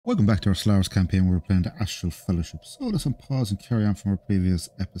Welcome back to our Stellairs campaign where we're playing the Astral Fellowship. So let's unpause and carry on from our previous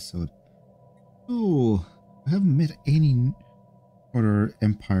episode. Oh, I haven't met any other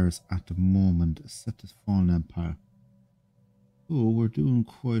empires at the moment except this fallen empire. Oh, we're doing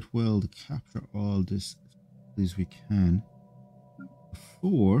quite well to capture all this as we can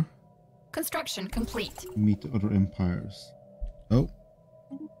before construction complete. we meet the other empires. Oh.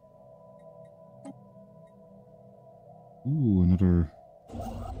 Ooh, another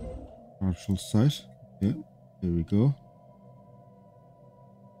partial site. Yeah, there we go.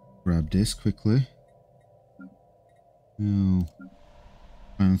 Grab this quickly. Now,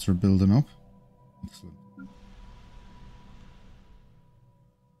 plants are building up. Excellent.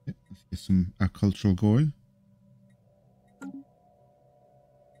 Yeah, let's get some agricultural going.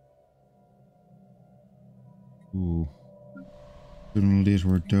 Ooh. Sooner or later,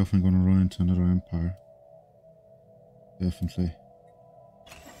 we're definitely going to run into another empire. Definitely.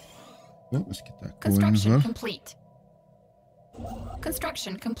 Well, let's get that going as well. Complete.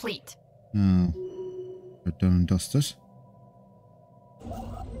 Construction complete. Now, we're done and dusted.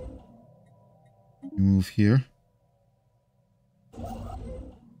 We move here.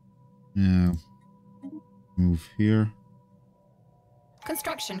 Now, move here.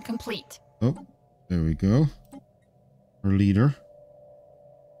 Construction complete. Oh, there we go. Our leader.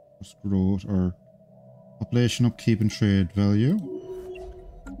 Let's grow our population upkeep and trade value.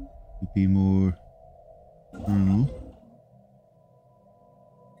 Would be more. I don't know.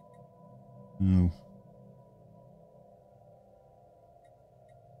 No.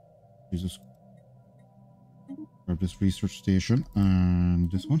 Jesus. Grab this research station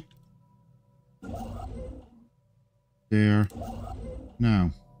and this one. There. Now.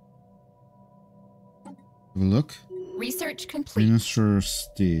 Have a look. Research complete. Minister of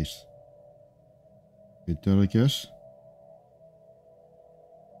State. Get that, I guess.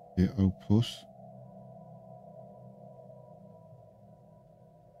 Get output.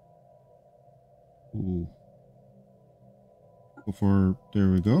 Ooh. Go for, there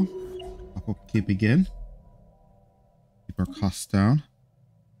we go. Upkeep again. Keep our costs down.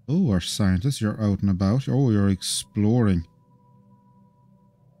 Oh, our scientists, you're out and about. Oh, you're exploring.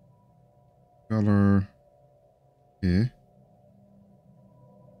 Scholar. Okay.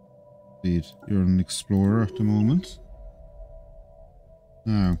 Indeed, you're an explorer at the moment.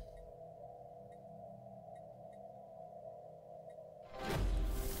 Now.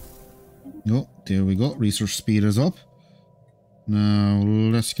 Oh, there we go. Research speed is up. Now,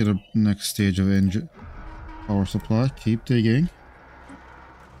 let's get a next stage of engine power supply. Keep digging.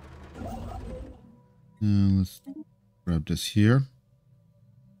 Now, let's grab this here.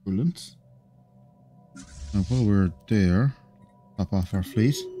 Brilliant. Now, while we're there, pop off our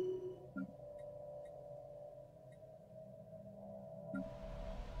fleet.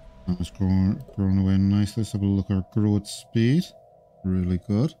 It's growing away nicely. Let's have a look at our growth speed. Really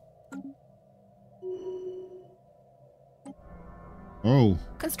good. Oh.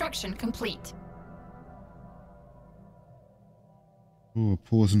 Construction complete. Oh,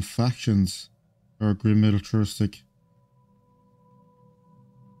 opposing factions are grim militaristic.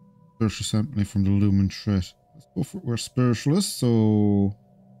 Spiritual sampling from the Lumen threat. Let's go for, we're spiritualists, so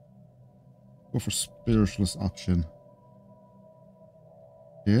go for spiritualist option.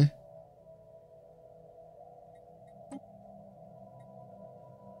 Okay.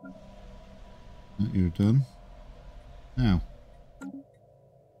 You're done. Now. I'm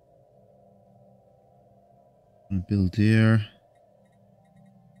gonna build there.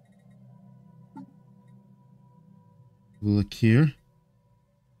 Look here.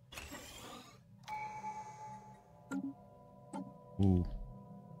 Oh.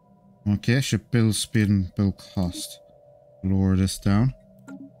 Okay, should build speed and build cost. Lower this down.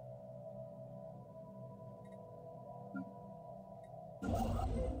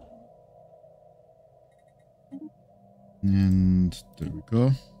 And there we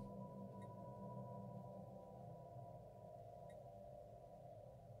go.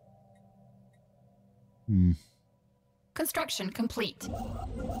 Construction complete.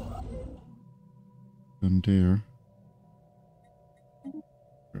 And there.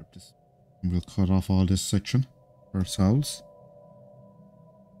 Grab this. And we'll cut off all this section ourselves.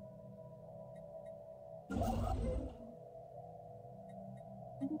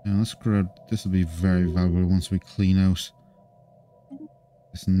 Now let's grab, this will be very valuable once we clean out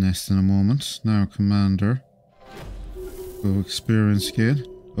this nest in a moment. Now commander. Go experience gain.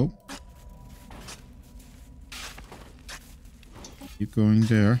 Oh. Keep going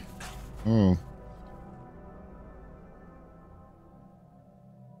there. Oh.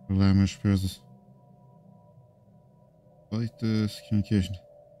 Language pairs. Fight this communication.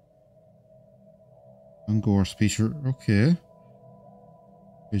 Angor feature. Okay.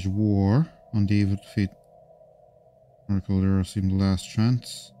 There's war. Undeviant defeat. Miracle there seemed the last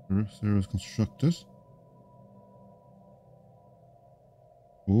chance. There was constructed.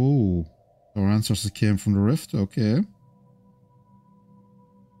 Oh. Our ancestors came from the rift. Okay.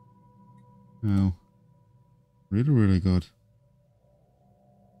 Now. Really, really good.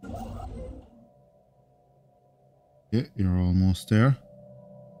 Yeah, you're almost there.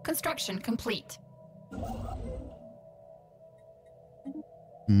 Construction complete.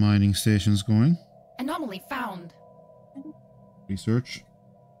 Mining stations going. Anomaly found. Research.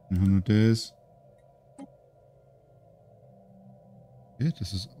 In 100 days. Okay,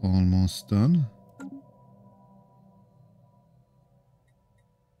 this is almost done.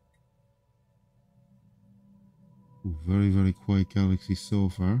 Ooh, very, very quiet galaxy so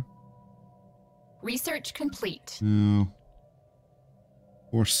far. Research complete. Now,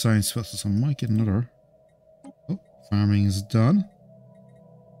 for science vessels, I might get another. Oh, farming is done.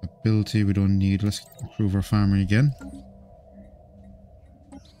 Ability we don't need. Let's improve our farming again.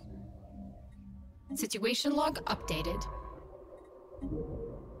 Situation log updated.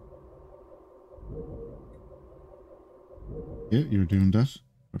 Yeah, you're doing that.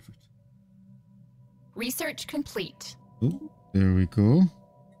 Perfect. Research complete. Oh, there we go.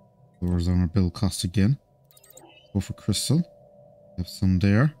 Lowers on our build cost again. Go for crystal. Have some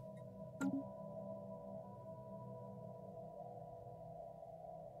there.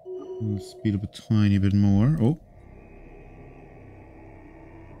 We'll speed up a tiny bit more. Oh.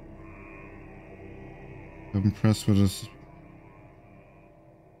 I'm impressed with us.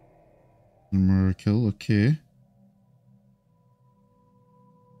 Miracle, okay.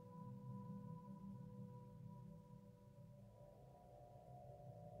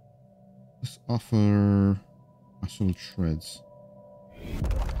 Let's offer Astral Shreds.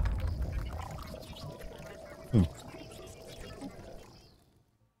 Oh.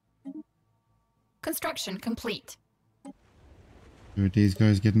 Construction complete. How are these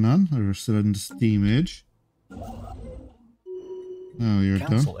guys getting on? Are still in the steam age? Oh, you're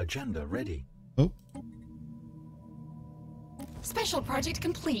Council done. agenda ready. Oh, Special project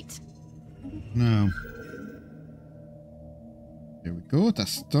complete. no. There we go,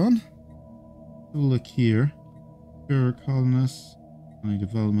 that's done. We'll look here. Pure colonists. Any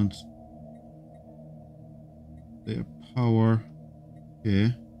development. Their power.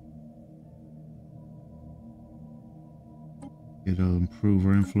 Okay. It'll improve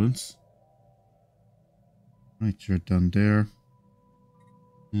our influence. Right, you're done there.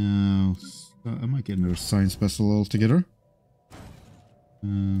 Now, I might get another science vessel altogether.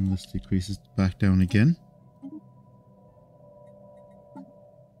 And let's decrease it back down again.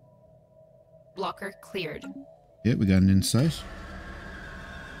 Blocker cleared. Yeah, we got an insight.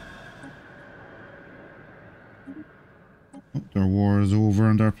 Oh, their war is over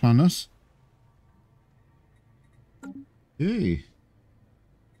on their planet. Hey.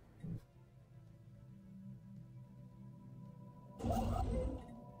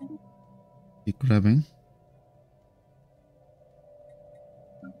 Keep grabbing.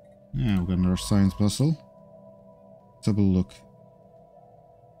 Yeah, we've got another science vessel. Let's have a look.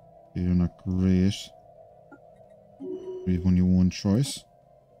 You're not great. You've only one choice.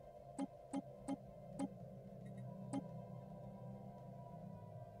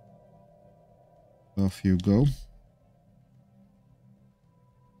 Off you go.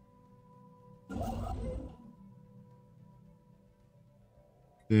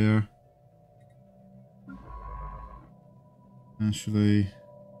 There. Actually,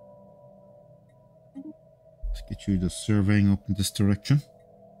 let's get you the surveying up in this direction.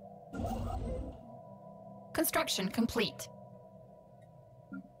 Construction complete.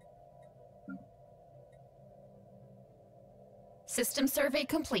 System survey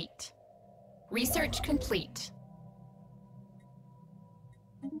complete. Research complete.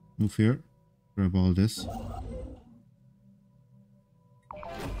 Move here. Grab all this.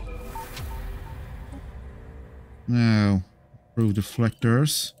 Now, improve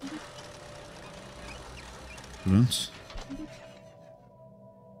deflectors. Brilliant.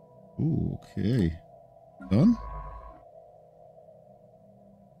 Ooh, okay. Done?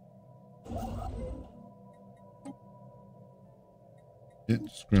 Yeah,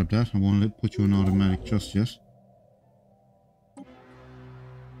 just grab that. I won't put you in automatic just yet.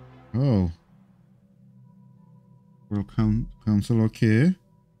 Oh. World Council, okay.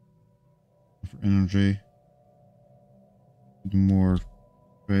 For energy. More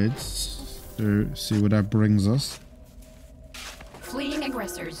trades. There, see what that brings us. Fleeing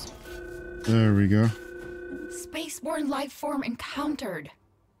aggressors. There we go. Spaceborne life form encountered.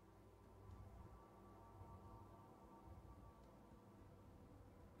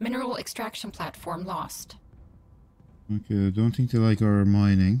 Mineral extraction platform lost. Okay, I don't think they like our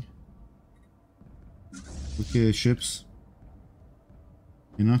mining. Okay, ships.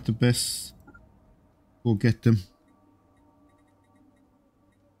 You're not the best. Go get them.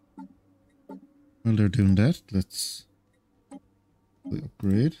 While they're doing that, let's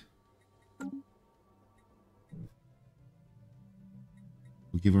upgrade.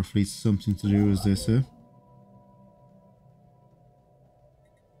 We'll give our fleet something to do, as they say.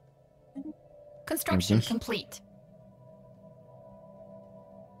 Construction complete.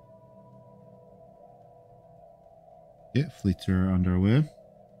 Yeah, fleets are on their way.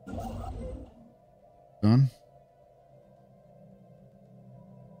 Done.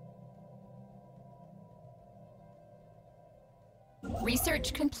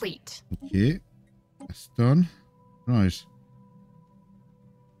 Research complete. Okay, that's done. Right.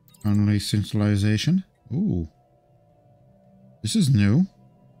 Anomaly centralization. Ooh. This is new.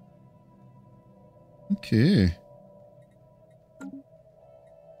 Okay.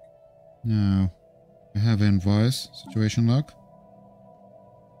 Now, I have invoice situation log.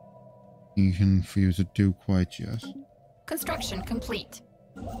 Nothing for you to do quite yet. Construction complete.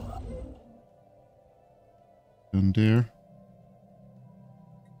 Done there.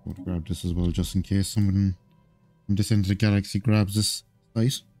 I'll grab this as well, just in case someone from this end of the galaxy grabs this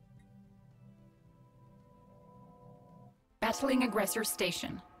site. Battling aggressor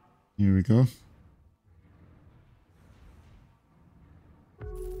station. Here we go.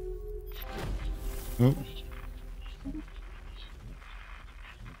 Oh.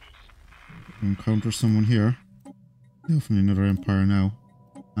 Encounter someone here. Definitely another empire now.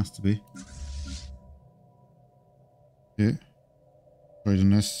 Has to be. Okay. Try the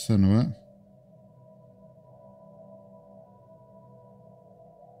nest anyway.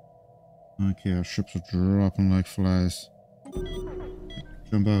 Okay, our ships are dropping like flies.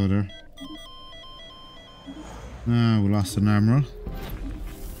 Jump out of there. Ah, we lost an admiral.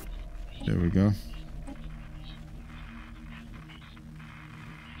 There we go.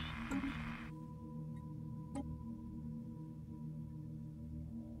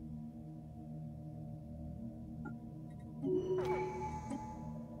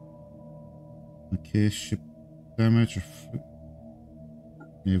 Okay, ship damage.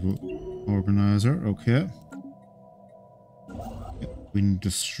 Naval organizer, okay. Wind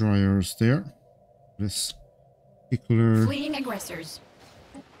destroyers there. This particular. Fleeing aggressors.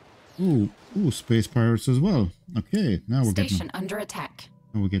 Ooh, space pirates as well. Okay, now we're getting. Station under attack.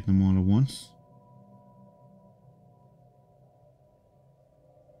 Now we're getting them all at once.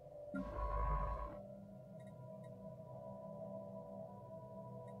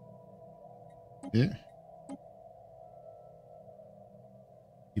 Yeah.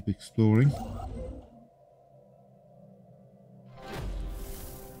 Keep exploring.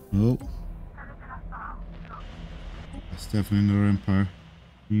 Oh. That's definitely another empire.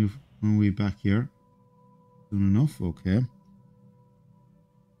 When we back here. Soon enough, okay.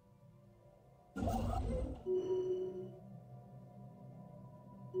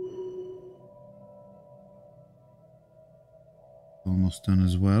 Almost done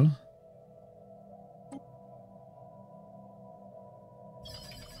as well.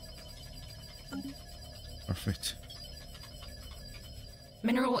 Perfect.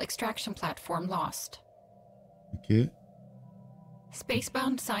 Mineral extraction platform lost. Okay.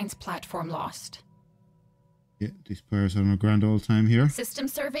 Spacebound science platform lost. Yeah, these players are having a grand old time here. System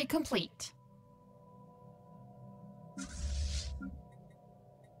survey complete.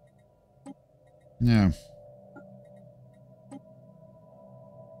 Now.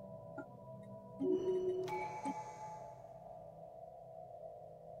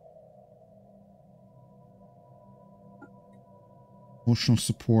 Emotional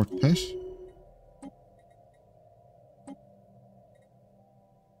support pet.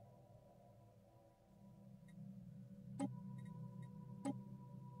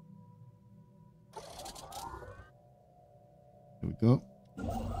 There we go.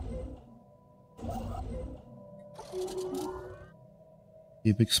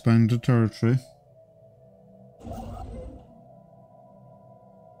 Keep expanding the territory.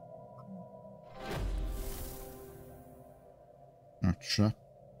 Trap.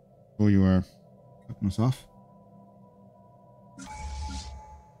 Oh, you are cutting us off.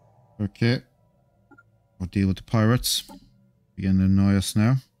 Okay. We'll deal with the pirates. Begin to annoy us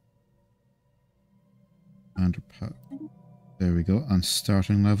now. And there we go. On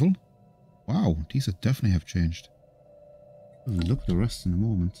starting level. Wow, these definitely have changed. We'll look at the rest in a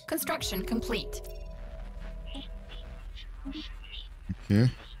moment. Construction complete.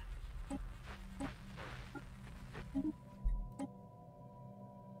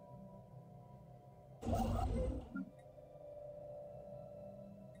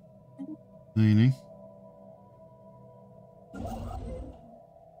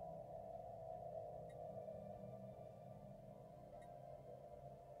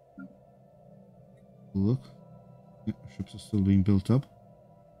 Look. Yeah, ships are still being built up.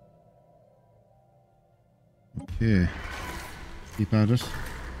 Okay. Keep at it.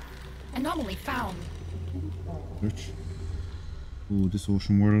 Anomaly found. Search. Oh, this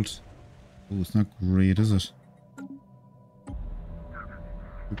ocean world. Oh, it's not great, is it?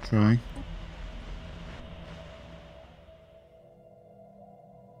 Keep trying.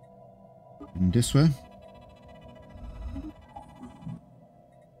 And this way.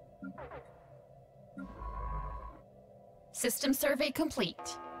 System survey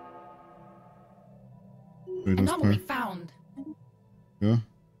complete. Anomaly found. Yeah.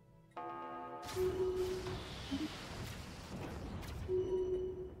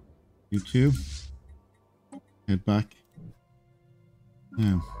 You too. Head back.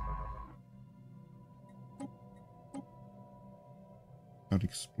 Now. Start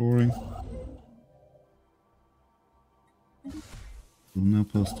exploring. We'll now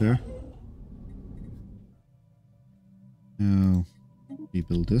post there. Now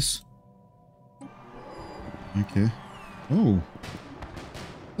rebuild this. Okay. Oh.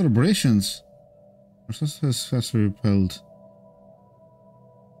 Celebrations. Or successfully repelled.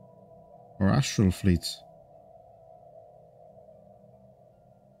 Or astral fleets.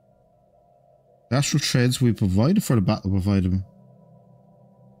 The astral threads we provided for the battle provided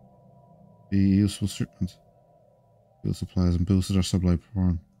be useful shipment. Fuel supplies and boosted our supply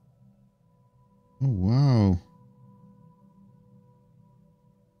perform. Oh wow.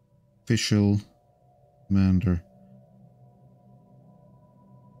 Official commander.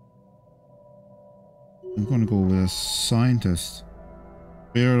 I'm going to go with a scientist.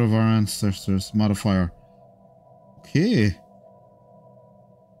 Spirit of our ancestors modifier. Okay.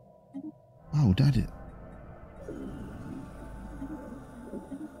 Wow, that is.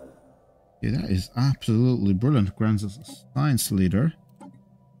 Yeah, that is absolutely brilliant. Grants us a science leader.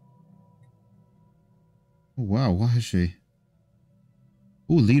 Oh wow, what is she?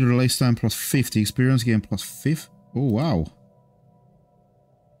 Oh, leader lifetime plus 50, experience gain plus 5. Oh wow.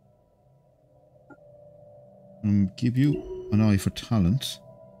 Give you an eye for talent.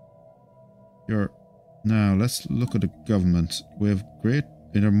 You're now let's look at the government. We have great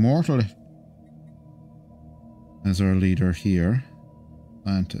immortal as our leader here.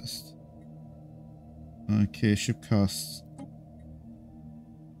 Scientist. Okay, ship costs.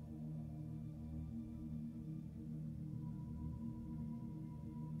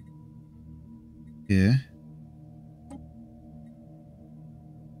 Yeah.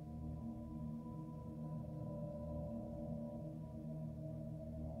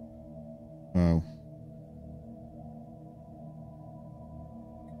 Wow.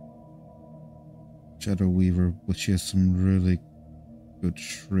 Shadow Weaver, but she has some really good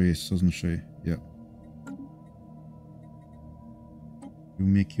traits, doesn't she? Yeah. You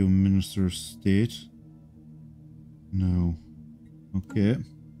make you minister of state? No. Okay.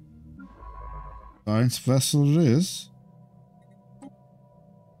 Science vessel it is.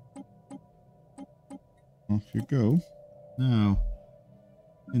 Off you go. Now,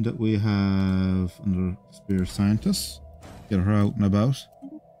 in that we have another spirit scientist. Get her out and about.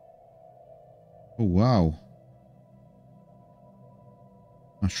 Oh wow.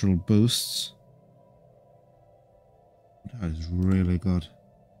 Natural boosts. That is really good.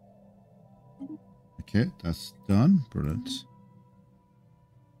 Okay, that's done. Brilliant.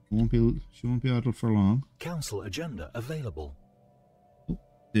 She won't be idle for long. Council agenda available. Oh,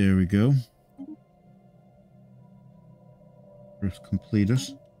 there we go. First completed.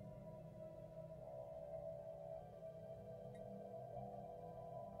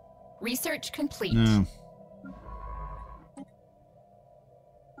 Research complete. Now.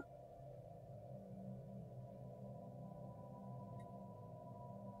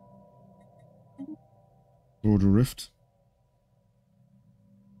 Border rift.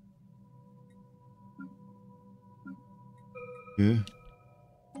 Okay.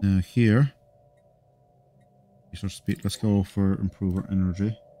 Now here. Resource speed. Let's go for improve our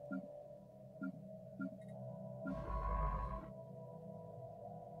energy.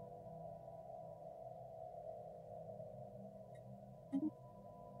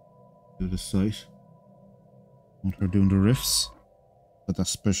 Do the site. Want her doing the rifts. But that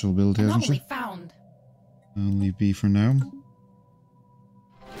special build here, isn't she? Anomaly found. I'll leave B for now.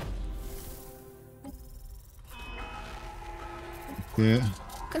 Okay.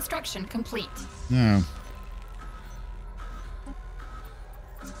 Construction complete. Now.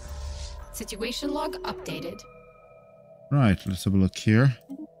 Situation log updated. Right, let's have a look here.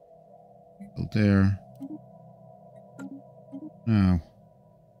 Go there. Now.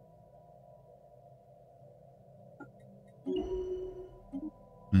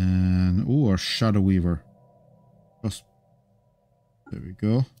 And oh, our Shadow Weaver. Just, there we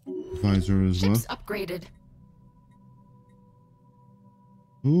go. Visor as well. Ships upgraded.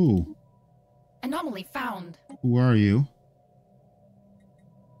 Ooh. Anomaly found. Who are you?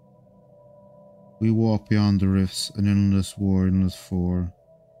 We walk beyond the rifts, an endless war, endless for.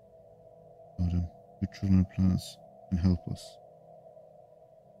 Adam, your children planets can help us.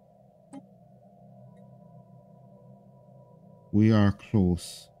 We are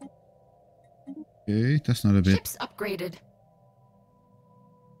close. Okay, that's not a bit. Ships upgraded.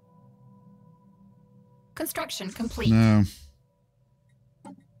 Construction complete. No.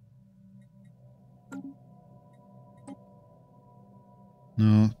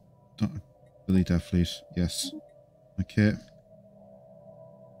 No, don't delete that fleet. Yes. Okay.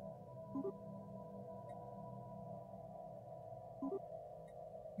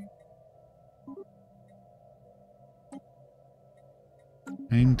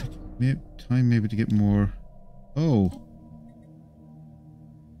 Time maybe to get more. Oh.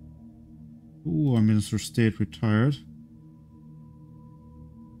 Oh, our Minister of State retired.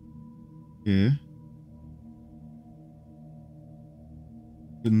 Okay.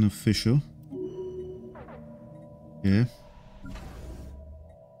 An official. Okay.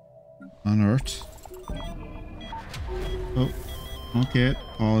 On Earth. Oh. Okay.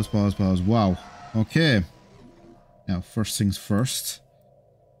 Pause, pause, pause. Wow. Okay. Now, first things first.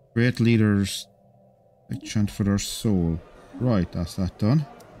 Great leaders. I chant for their soul. Right, that's that done.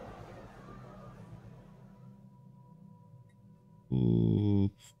 Oh.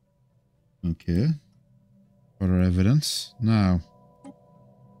 Okay. Further evidence. Now.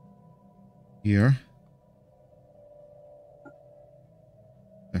 Here.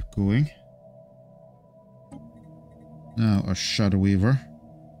 That going. Now a Shadow Weaver.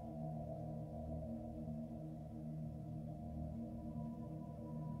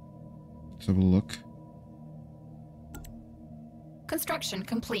 Let's have a look. Construction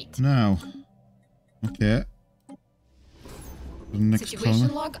complete. Now. Okay. The next Situation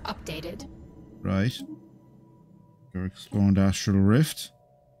column. log updated. Right. We're exploring the Astral Rift.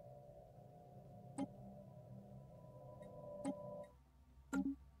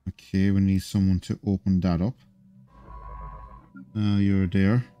 Okay, we need someone to open that up. You're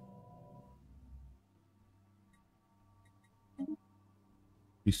there.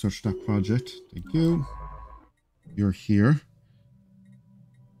 Research that project. Thank you. You're here.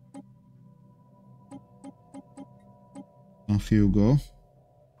 Off you go.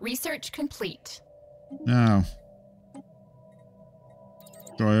 Research complete. Now.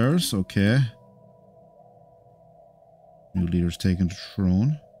 Stellairs, okay. New leaders taking the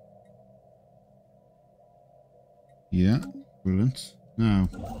throne. Yeah, brilliant. Now,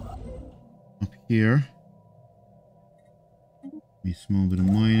 up here. A small bit of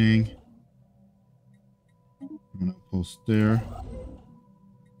mining. I'm gonna post there.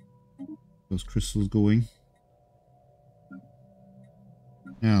 Those crystals going.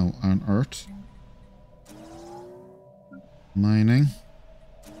 Now, on Earth. Mining.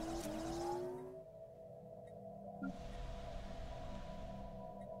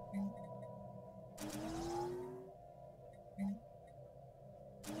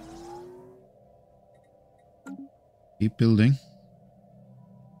 Keep building.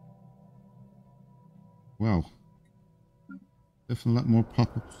 Wow. Definitely a lot more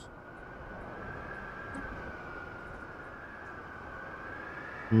pop-ups.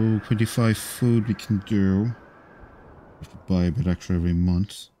 Oh, 25 food we can do. We have to buy a bit extra every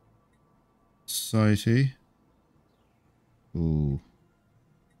month. Society. Oh.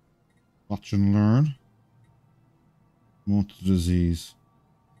 Watch and learn. Motor disease.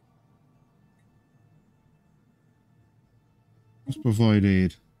 Let's provide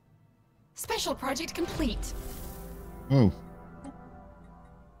aid. Special project complete. Oh.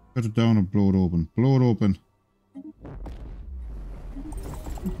 Shut it down or blow it open. Blow it open.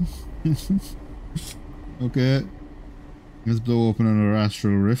 Okay. Let's blow open another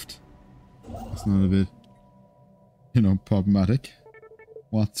astral rift. That's not a bit, problematic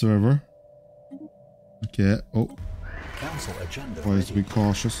whatsoever. Okay. Oh. Council agenda. Wise to be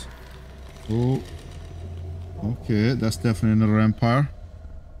cautious. Oh. Okay, that's definitely another empire.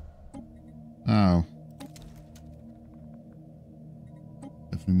 Ow.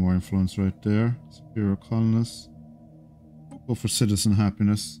 Definitely more influence right there. Superior colonists. Go for citizen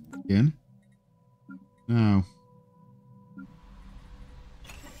happiness again. Now.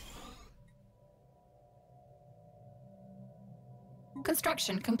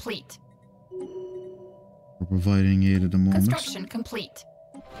 Construction complete. We're providing aid at the moment. Construction complete.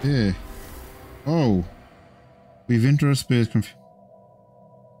 Okay. Oh. We've interspace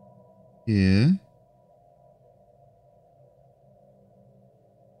Yeah.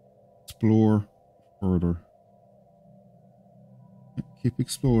 Explore further. Keep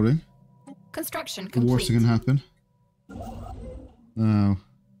exploring. Construction The worst that complete. can happen. Now,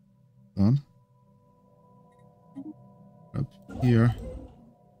 done. Up here.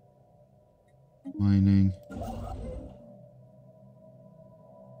 Mining.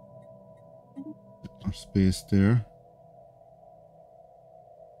 Bit more space there.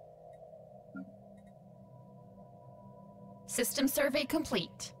 System survey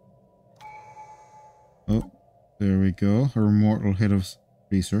complete. Oh, there we go. Her immortal head of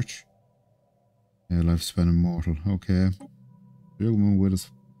research. Yeah, lifespan immortal. Okay. She'll been with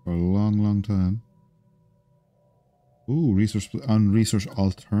us for a long, long time. Ooh, research on research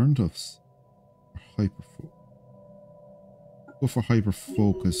alternatives. Go for hyper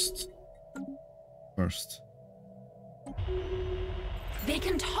focused first. They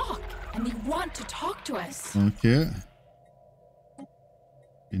can talk, and they want to talk to us. Okay.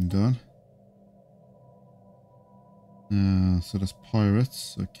 Been done. So that's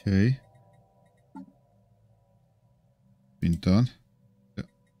pirates. Okay. Been done. Yeah.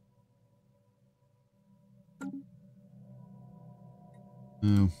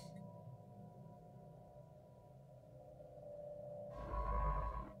 Now.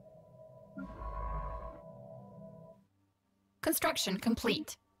 Construction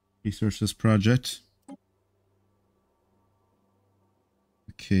complete. Research this project.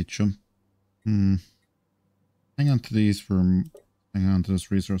 Okay, chum. Hang on to these for... Hang on to this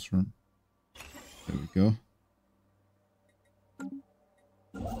resource room. There we go.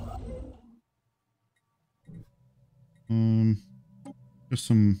 Just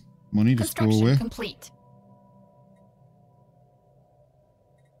some money to store away. Construction complete.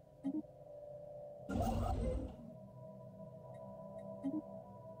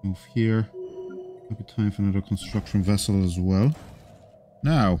 Move here. Maybe time for another construction vessel as well.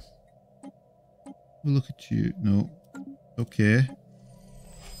 Now. We'll look at you. No. Okay.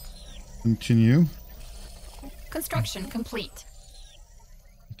 Continue. Construction complete.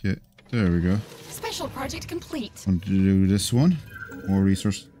 Okay. There we go. Special project complete. Want to do this one. More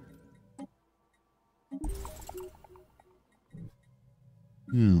resource.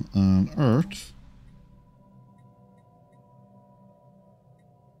 Yeah, on Earth.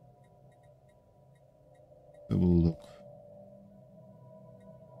 Have a look.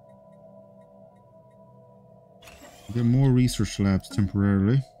 Get more research labs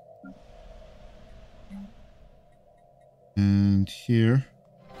temporarily. And here.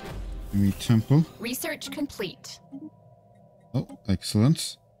 Give me temple. Research complete. Oh,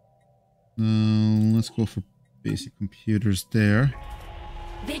 excellent. Now let's go for basic computers there.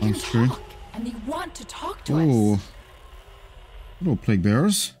 They can screen. talk, and they want to talk to Oh. us. Hello, plague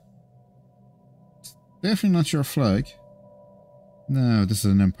bearers. It's definitely not your flag. No, this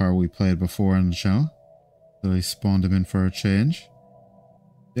is an empire we played before on the channel. So I spawned them in for a change.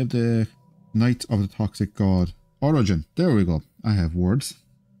 They have the Knight of the Toxic God. Origin. There we go. I have words.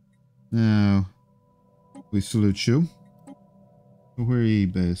 Now, we salute you. Where are you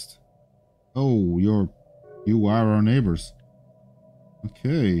based? Oh, you are our neighbors.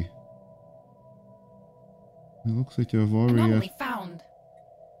 Okay. It looks like they've already... Anomaly found.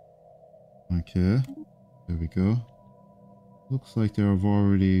 Okay. There we go. Looks like they've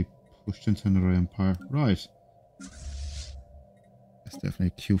already pushed into another empire. Right. That's definitely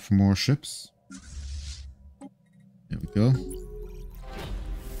a queue for more ships. There we go.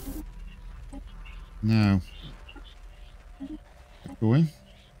 Now. Keep going.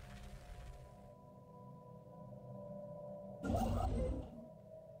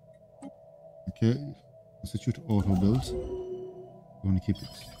 Okay. Institute auto build. I want to keep it.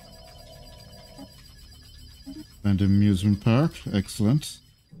 And amusement park. Excellent.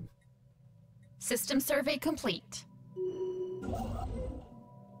 System survey complete.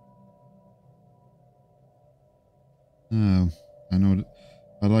 Oh, I know that.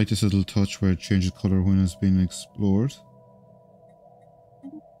 I like this little touch where it changes color when it's being explored.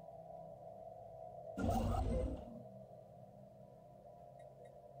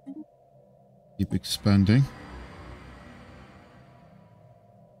 Keep expanding.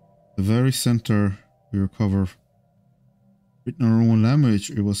 The very center we recover. Written in our own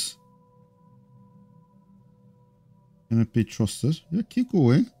language, it was. Can it be trusted? Yeah, keep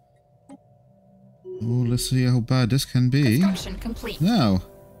going. Oh, let's see how bad this can be. Construction complete. Now.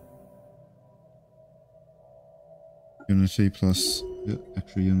 Unity plus. Yeah,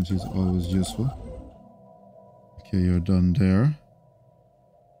 extra unity is always useful. Okay, you're done there.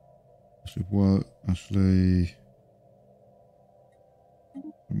 Actually,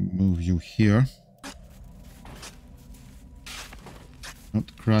 Move you here. Not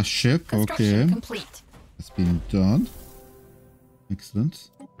the crash ship. Construction Okay. complete. It's been done.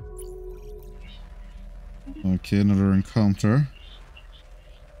 Excellent. Okay, another encounter.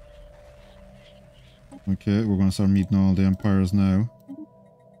 Okay, we're going to start meeting all the empires now.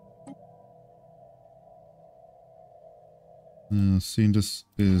 Seeing this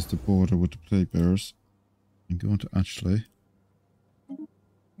is the border with the plague bearers. I'm going to actually...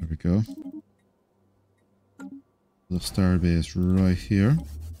 There we go. The starbase right here.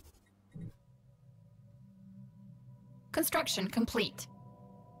 Construction complete.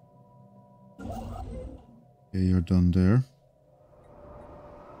 Okay, you're done there.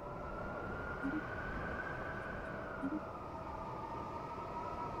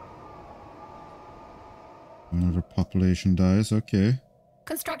 Another population dies, okay.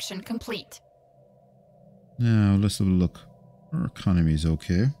 Construction complete. Now, let's have a look. Our economy is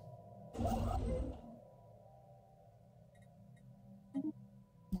okay. A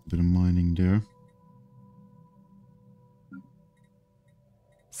bit of mining there.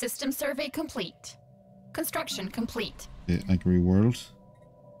 System survey complete. Construction complete. Okay, Agri World.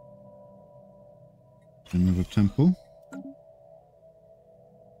 Another temple.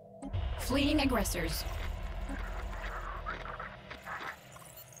 Fleeing aggressors.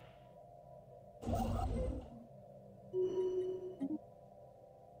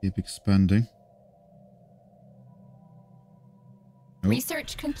 Keep expanding. Oh.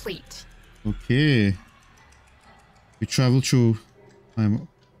 Research complete. Okay. We travel through time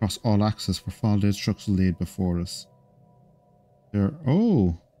across all axes for fall days structural laid before us. There.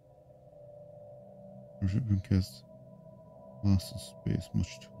 Oh! In case lost in space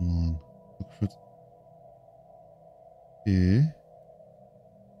much too long. Look for it. Okay.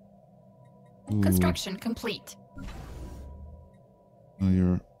 Ooh. Construction complete. Well,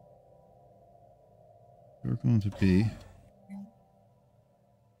 you're going to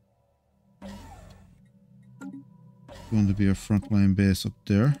be a frontline base up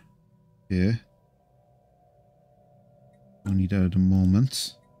there. Okay. Don't need that at the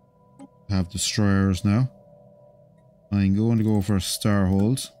moment. I have destroyers now. I'm going to go for a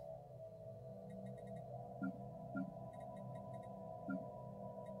starhold.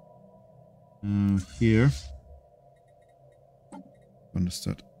 Here.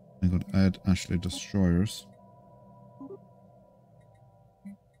 I'm going to add actually destroyers.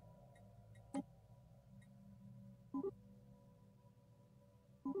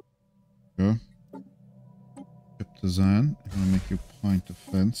 Go. Ship design. I'm going to make you point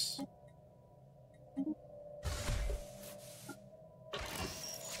defense.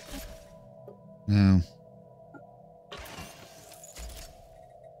 Now.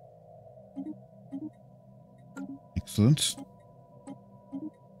 Excellent.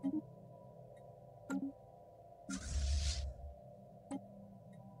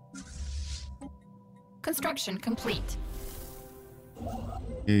 Construction complete.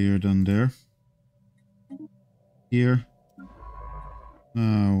 Okay, you're done there. Here.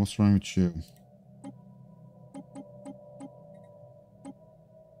 Oh, what's wrong with you?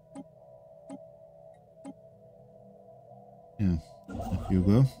 Yeah, off you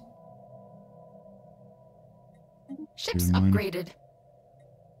go. Ships upgraded.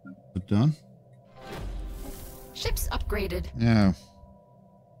 Good done. Ships upgraded. Yeah.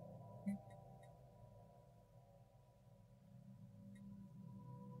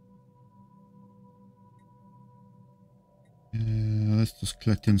 Let's just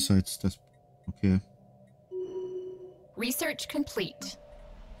collect insights. That's okay. Research complete.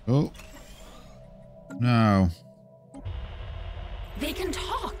 Oh. Now. They can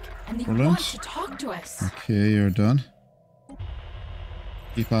talk, and they Brilliant. want to talk to us. Okay, you're done.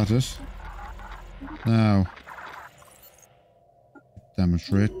 Keep at it. Now. Damage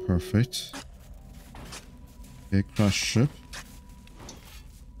rate, perfect. Okay, crash ship.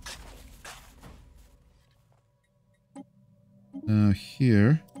 Now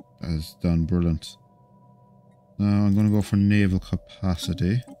here, that is done, brilliant. Now I'm going to go for naval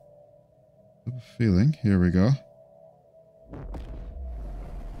capacity. I have a feeling, here we go.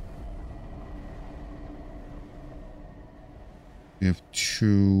 We have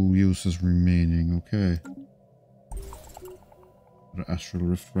 2 uses remaining, okay. The astral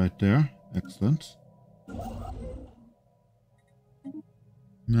rift right there, excellent.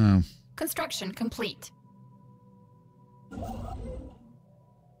 Now. Construction complete.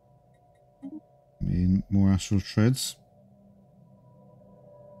 Need more astral threads.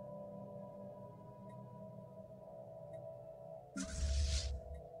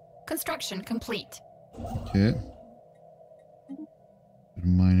 Construction complete. Okay. Bit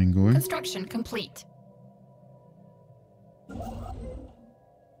of mining going. Construction complete.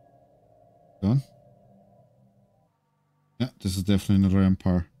 Done. Yeah, this is definitely another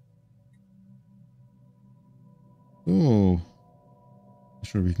empire. Oh, not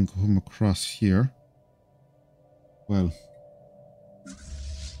sure we can come across here. Well,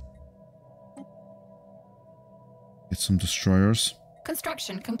 get some destroyers.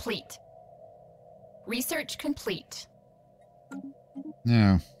 Construction complete. Research complete.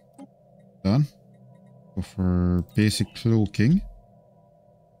 Now, done. Go for basic cloaking.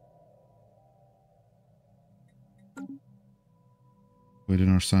 Wait,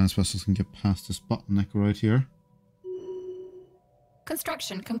 our science vessels can get past this bottleneck right here.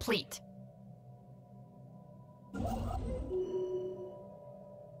 Construction complete.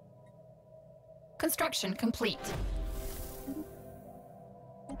 Construction complete.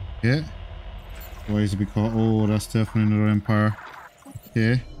 Okay. Why is it because... Oh, that's definitely another empire.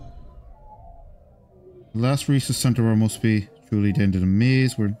 Okay. The last research center must be truly the end of the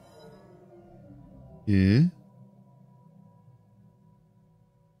maze. Where... Yeah.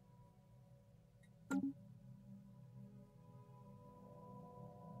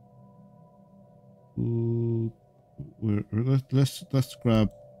 Ooh, let's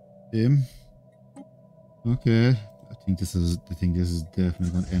grab him. Okay, I think this is definitely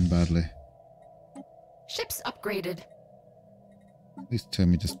going to end badly. Ships upgraded. Please tell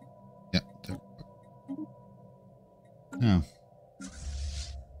me just... Yeah, there. Now.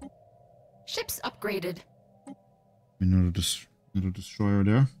 Ships upgraded. Another destroyer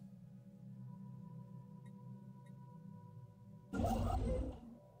there.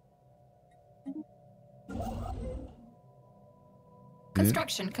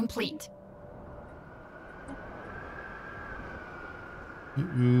 Construction complete.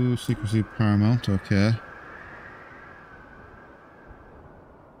 Ooh, secrecy paramount, okay.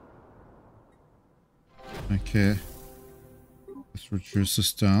 Okay. Let's reduce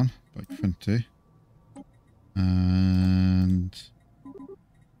this down by 20. And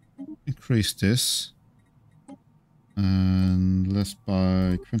increase this. And let's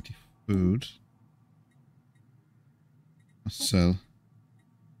buy 20 food. Let's sell.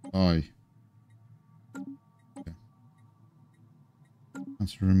 Buy. Okay.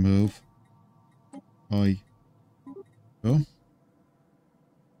 Let's remove. Buy. Go.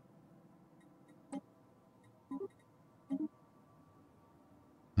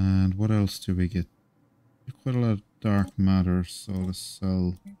 And what else do we get? Quite a lot of dark matter, so let's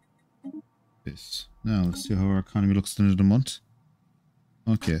sell this. Now let's see how our economy looks at the end of the month.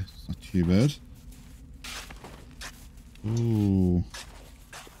 Okay, it's not too bad. Ooh.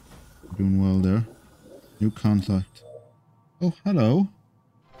 We're doing well there. New contact. Oh, hello.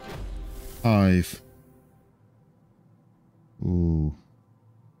 Hive. Ooh.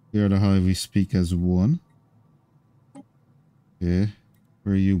 Here the hive we speak as one. Okay.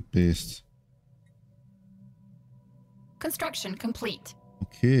 Where are you based? Construction complete.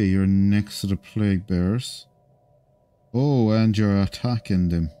 Okay, you're next to the plague bearers. Oh, and you're attacking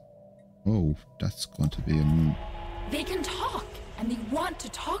them. Oh, that's going to be a... They can talk, and they want to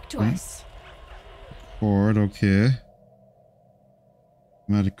talk to us. Horde, okay.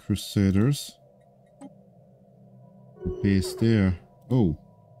 Enigmatic Crusaders. Base there. Oh,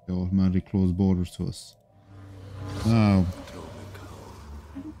 they automatically close borders to us. Now,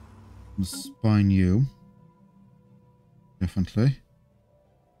 I'm spying you. Definitely.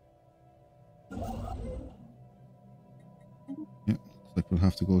 Yeah, looks like we'll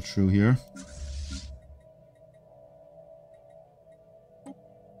have to go through here.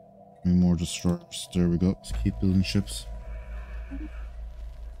 Any more destroyers. There we go. Let's keep building ships.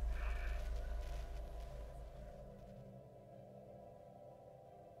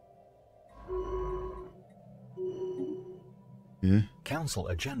 Yeah. Council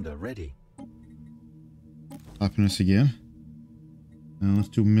agenda ready. Happiness again. Now let's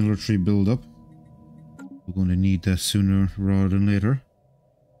do military build-up. We're going to need that sooner rather than later.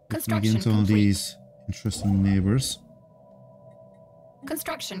 Construction Against all complete. these interesting neighbors.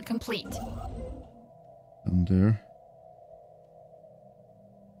 Construction complete. And there.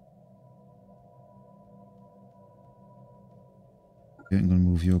 Okay, I'm going to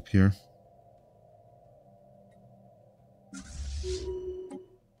move you up here.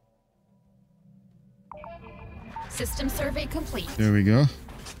 System survey complete. There we go.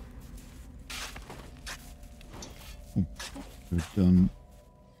 Oh, we're done.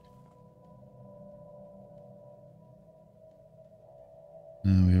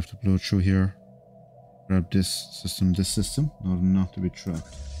 Now we have to blow through here. Grab this system, in order not to be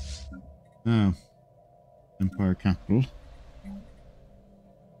trapped. Now, Empire Capital.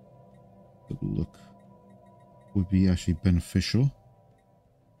 Good look. Would be actually beneficial.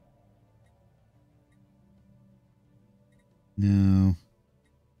 Now,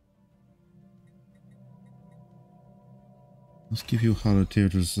 let's give you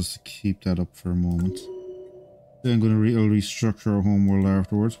holidays just to keep that up for a moment. Then I'm going to restructure our homeworld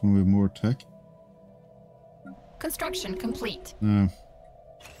afterwards when we have more tech. Construction complete. Now,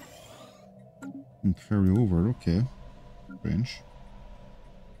 and carry over, okay. Strange.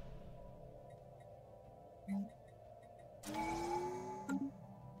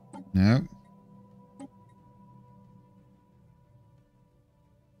 Now.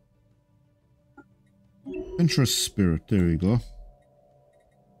 Adventurous spirit, there you go.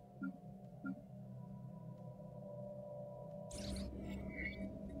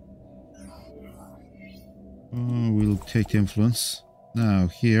 Oh, we'll take influence. Now,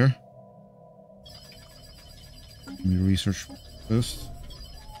 here. Let me research first.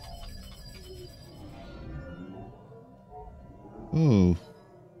 Oh.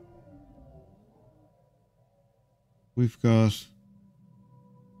 We've got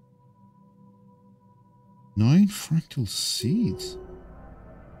 9 fractal seeds.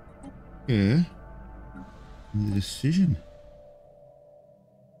 Okay. And the decision.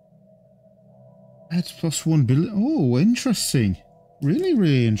 Adds +1 billion. Oh, interesting. Really,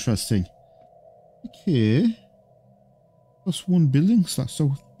 really interesting. Okay. +1 building slot.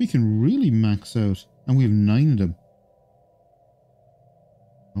 So we can really max out. And we have 9 of them.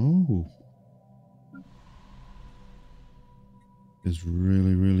 Oh. It's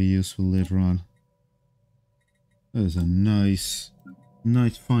really, really useful later on. That is a nice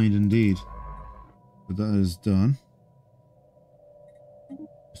find indeed. But that is done.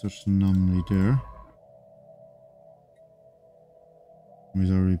 Such an anomaly there. He's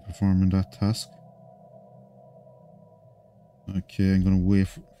already performing that task. Okay, I'm gonna wait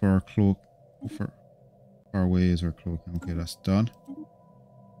for our cloak. For far away is our cloak. Okay, that's done.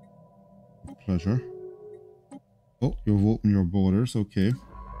 With pleasure. Oh, you've opened your borders. Okay.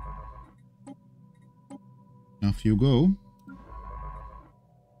 Off you go.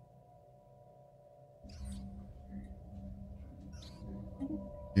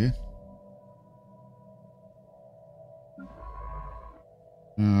 Okay.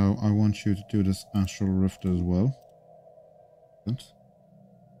 Now, I want you to do this astral rift as well. I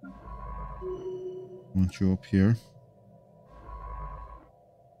want you up here.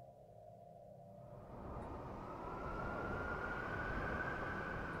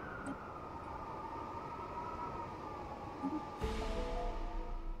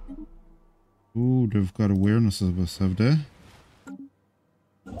 Ooh, they've got awareness of us, have they?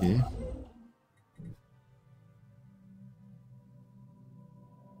 Okay.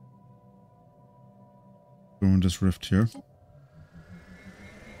 Throwing this rift here.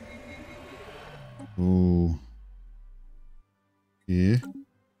 Oh. Yeah.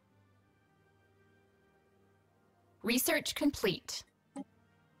 Research complete.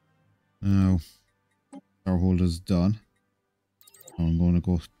 Now, our hold is done. Now I'm going to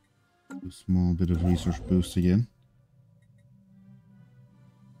go do a small bit of research boost again.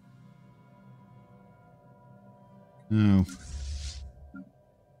 Now,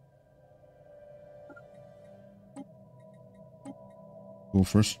 go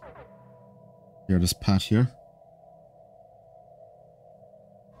first. Here, this pat here.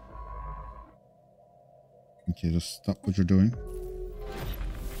 Okay, just stop what you're doing.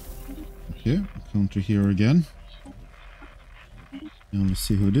 Okay, counter here again. Now let's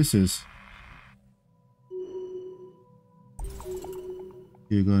see who this is.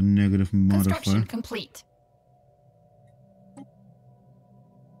 You got a negative modifier. Construction complete.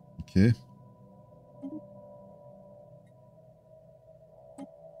 Okay.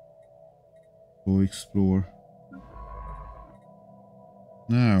 Go explore.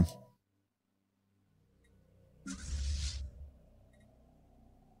 Now.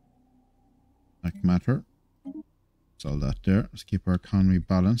 Dark matter. That's all that there. Let's keep our economy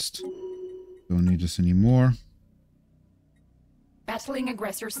balanced. Don't need this anymore. Battling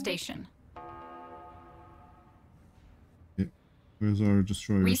aggressor station. Okay. Where's our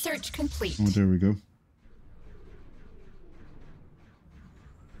destroyer? Research complete. Oh, there we go.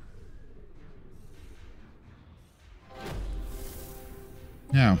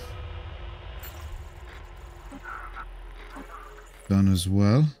 Now. Done as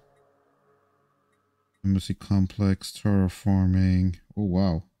well. Embassy complex, terraforming. Oh,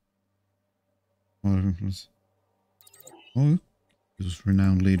 wow. What influence? Oh, this is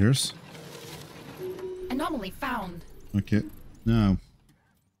renowned leaders. Anomaly found. Okay, now.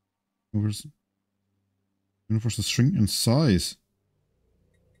 Where's universal shrink in size?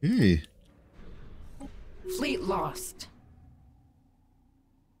 Okay. Fleet lost.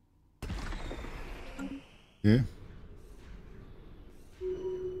 Okay.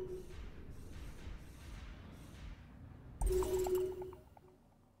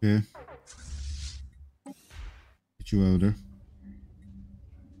 Okay. Get you out of there.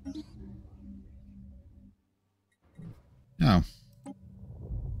 Now.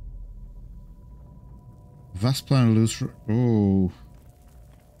 Vast planet loose. Oh.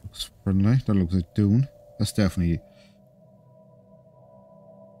 Looks friendly. That looks like Dune. That's definitely.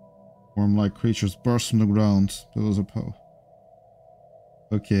 Worm-like creatures burst from the ground. Those are power.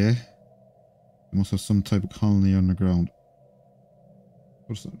 Okay. They must have some type of colony on the ground.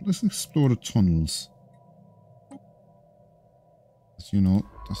 Let's explore the tunnels. As you know,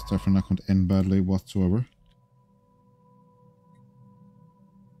 that's definitely not going to end badly whatsoever.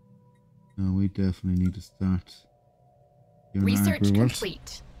 No, we definitely need to start. Research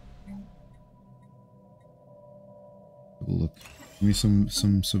complete. Have a look. Give me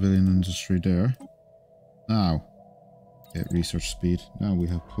some civilian industry there. Now, get research speed. Now we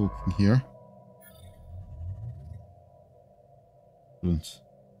have cloaking here. Brilliant.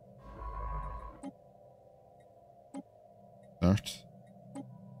 Start.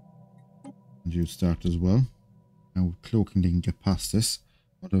 And you start as well. Now cloaking didn't get past this.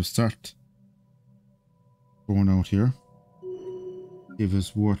 But I'll start going out here. If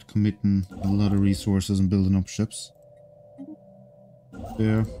it's worth committing a lot of resources and building up ships.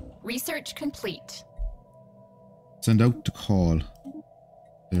 There. Research complete. Send out the call.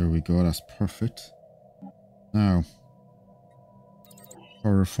 There we go, that's perfect. Now,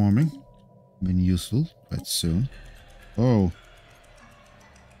 power reforming. Been useful quite soon. Oh.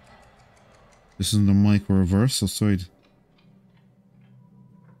 This is the micro reverse outside.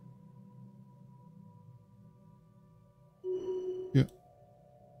 Yeah.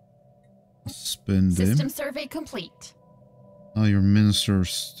 Let's spin them. System survey complete. Oh, your minister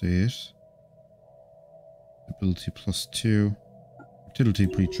state. Ability +2. Fertility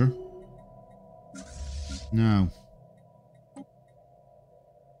preacher. Now.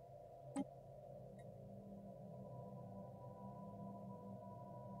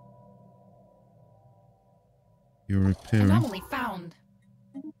 You're repairing. Anomaly found.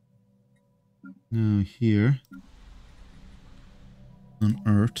 Now here. On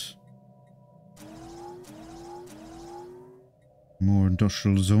Earth. More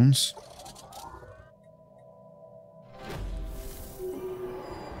industrial zones.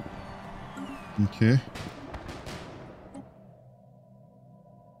 Okay.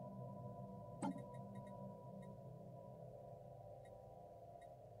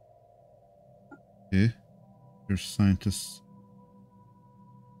 Okay. There's scientists.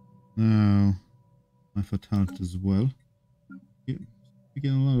 Now, my talent as well. You're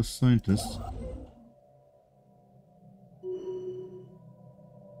getting a lot of scientists.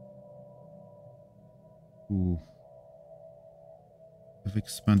 Ooh. I've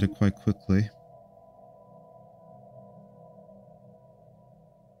expanded quite quickly.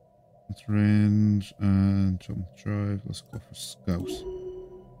 Let's range and jump drive. Let's go for scout.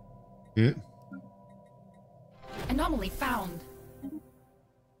 Okay. Anomaly found.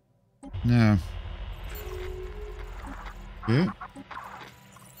 Now. Okay.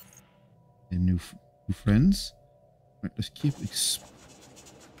 And new friends. Right, let's keep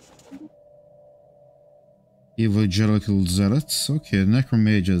evangelical zealots. Okay,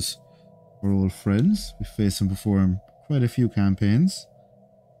 necromages. We're old friends. We faced them before in quite a few campaigns.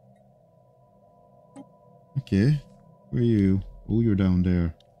 Okay, where are you? Oh, you're down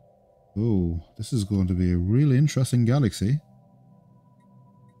there. Oh, this is going to be a really interesting galaxy.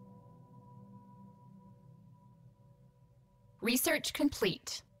 Research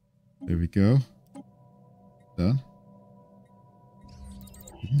complete. There we go. Done.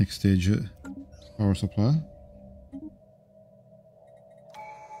 Next stage, power supply.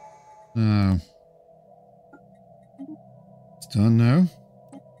 Now, it's done now.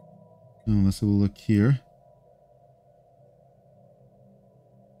 Now let's have a look here.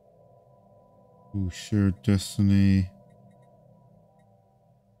 Oh, shared destiny.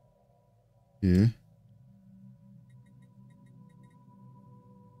 Yeah.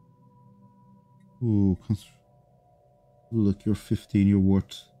 Ooh, look, you're 15, you're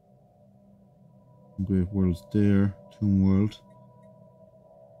worth. Great World's there. Tomb World.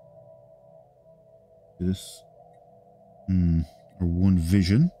 This. Or one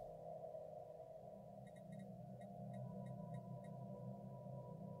vision.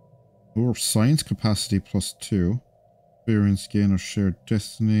 Or science capacity +2. Experience gain or shared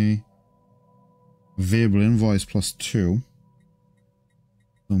destiny. Available invoice +2.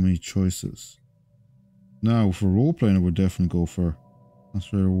 So many choices. Now, for role-playing, I would definitely go for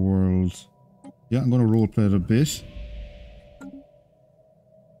Astral World. Yeah, I'm going to role-play it a bit.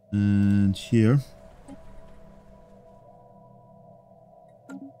 And here.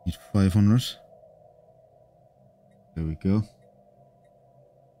 Need 500. There we go.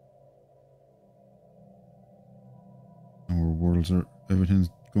 Our worlds are... Everything's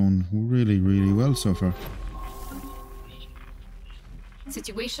going really, really well so far.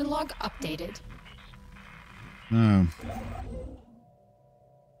 Situation log updated. Now,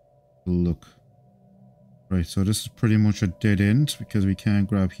 look. Right, so this is pretty much a dead end because we can't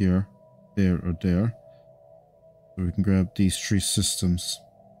grab here, there, or there. So we can grab these 3 systems.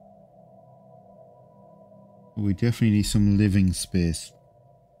 But we definitely need some living space.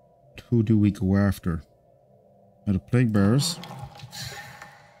 But who do we go after? Now the plague bearers.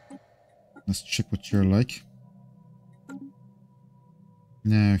 Let's check what you're like.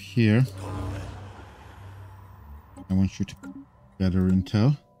 Now here. I want you to gather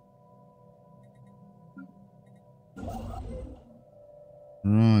intel.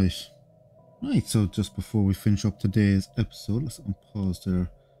 Right. Right, so just before we finish up today's episode, let's unpause there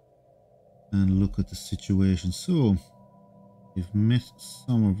and look at the situation. So, we've met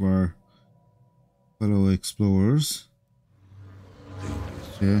some of our fellow explorers.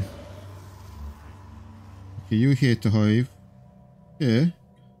 Yeah. Okay, you hate the hive. Yeah.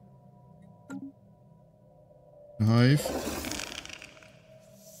 The hive.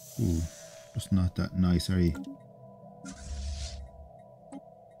 Ooh, just not that nice, are you?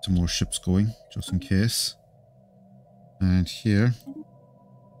 Some more ships going, just in case. And here.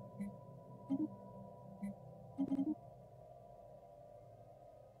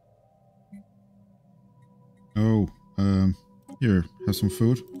 Oh, here, have some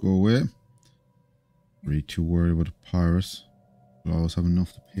food. Go away. Really too worried about the pirates. We'll always have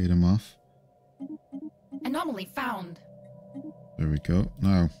enough to pay them off. Anomaly found. There we go.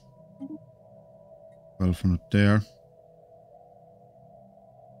 Now, 1200 there.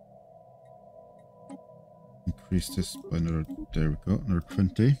 Increase this by another. There we go. Another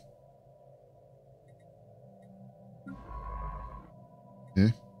 20.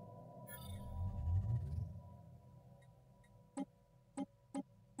 Okay.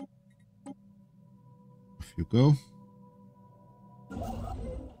 Off you go.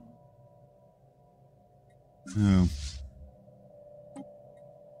 Now.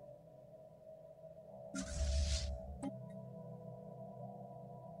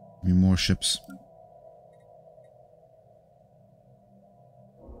 Give me more ships.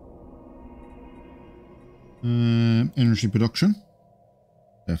 Energy production.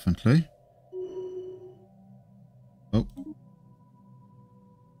 Definitely. Oh.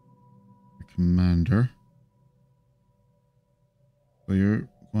 Commander. So you're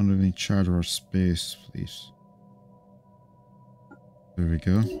wondering in charge of our space, please. There we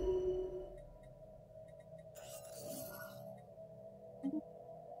go.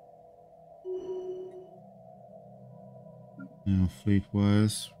 Now,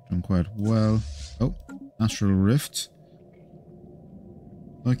 fleet-wise, done quite well. Oh, Astral Rift.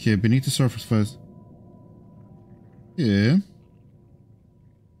 Okay, beneath the surface first. Yeah.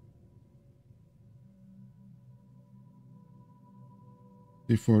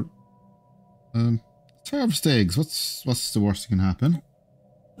 Before, harvest eggs. What's the worst that can happen?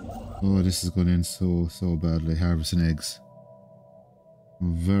 Oh, this is going in so badly. Harvesting eggs. A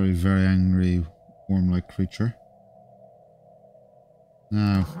very, very angry, worm-like creature.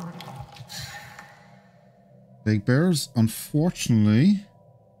 Now, big bears. Unfortunately,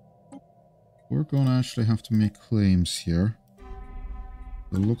 we're going to actually have to make claims here.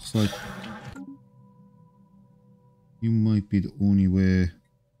 It looks like you might be the only way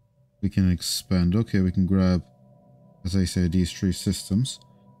we can expand. Okay, we can grab, as I say, these 3 systems.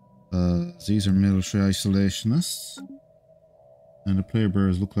 These are military isolationists. And the player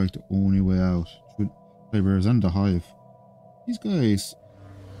bears look like the only way out. Player bears and the hive. These guys.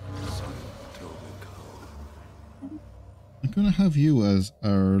 I'm gonna have you as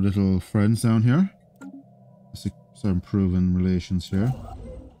our little friends down here. Let's start improving relations here.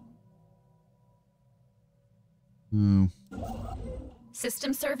 Oh.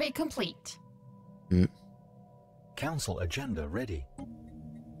 System survey complete. Okay. Council agenda ready.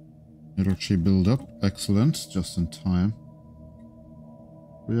 Military build up. Excellent. Just in time.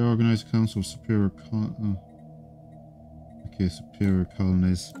 Reorganize council of superior okay, superior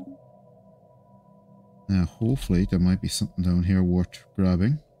colonies. Now, hopefully, there might be something down here worth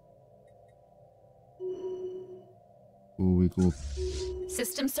grabbing. Before we go.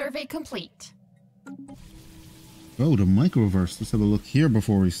 System survey complete. Oh, the microverse. Let's have a look here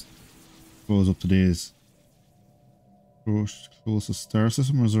before we close up today's Closest star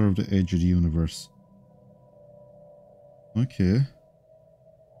system reserved the edge of the universe. Okay.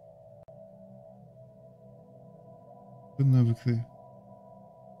 Couldn't have a clue.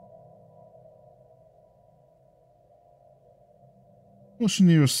 What's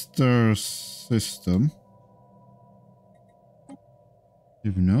near a star system?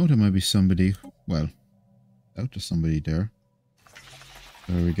 You never know, there might be somebody. Well, out to somebody there.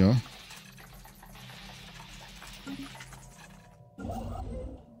 There we go.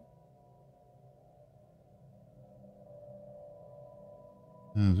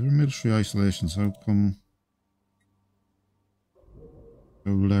 There are military isolations. How come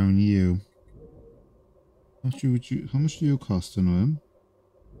they're allowing you? How much do you cost to know him?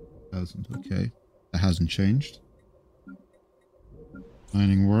 1,000. Okay, that hasn't changed.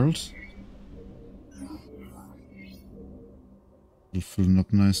 Mining world. Still filling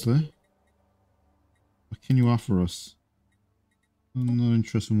up nicely. What can you offer us? I'm not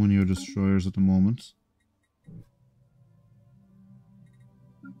interested in one of your destroyers at the moment.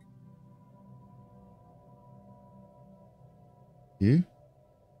 You?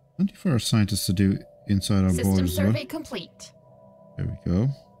 Plenty for our scientists to do inside our System borders. survey complete. There we go.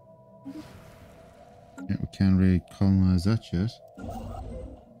 Yeah, we can't really colonize that yet.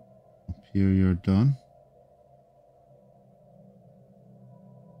 Up here, you're done.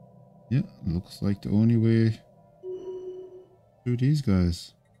 Yeah, looks like the only way through these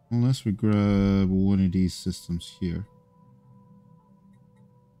guys. Unless we grab one of these systems here.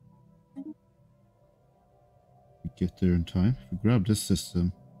 We get there in time. If we grab this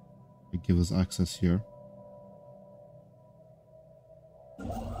system, it gives us access here.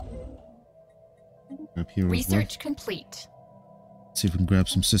 Grab here Research as well. complete. See if we can grab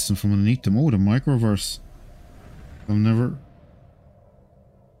some system from underneath them. Oh, the microverse. I'll never...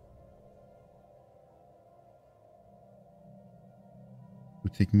 We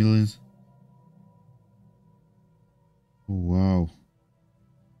take millions. Oh, wow.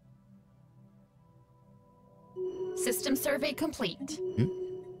 System survey complete. Yep.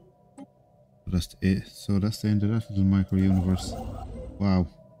 That's it. So that's the end of that little micro universe. Wow.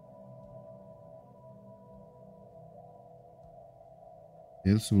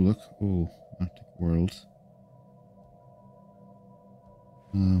 Okay, let's have a look. Oh, Arctic world.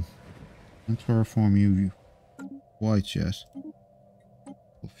 Can't terraform you quite yet.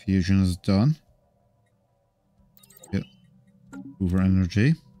 Well, fusion is done. Yep. Over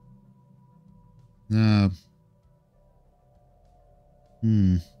energy. Now.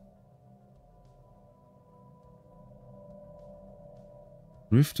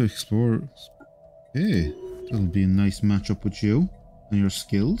 Rift to explore. Okay. That'll be a nice matchup with you and your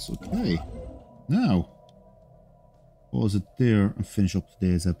skills. Okay. Now. Pause it there and finish up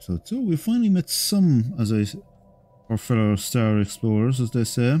today's episode. So we finally met some, our fellow star explorers, as they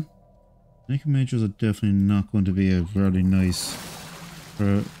say. Enigma majors are definitely not going to be a very nice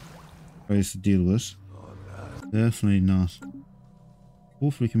place to deal with. Definitely not.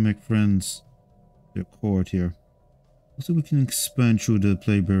 Hopefully we can make friends at their court here. Also we can expand through the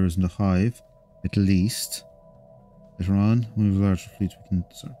plague bearers in the hive, at least. Later on, when we have a larger fleet, we can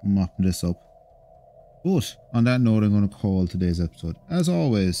start mopping this up. But on that note, I'm going to call today's episode. As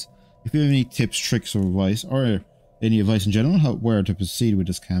always, if you have any tips, tricks, or advice, or any advice in general, where to proceed with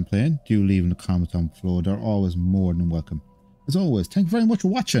this campaign, do leave in the comments down below. They're always more than welcome. As always, thank you very much for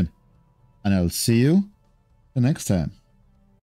watching, and I'll see you the next time.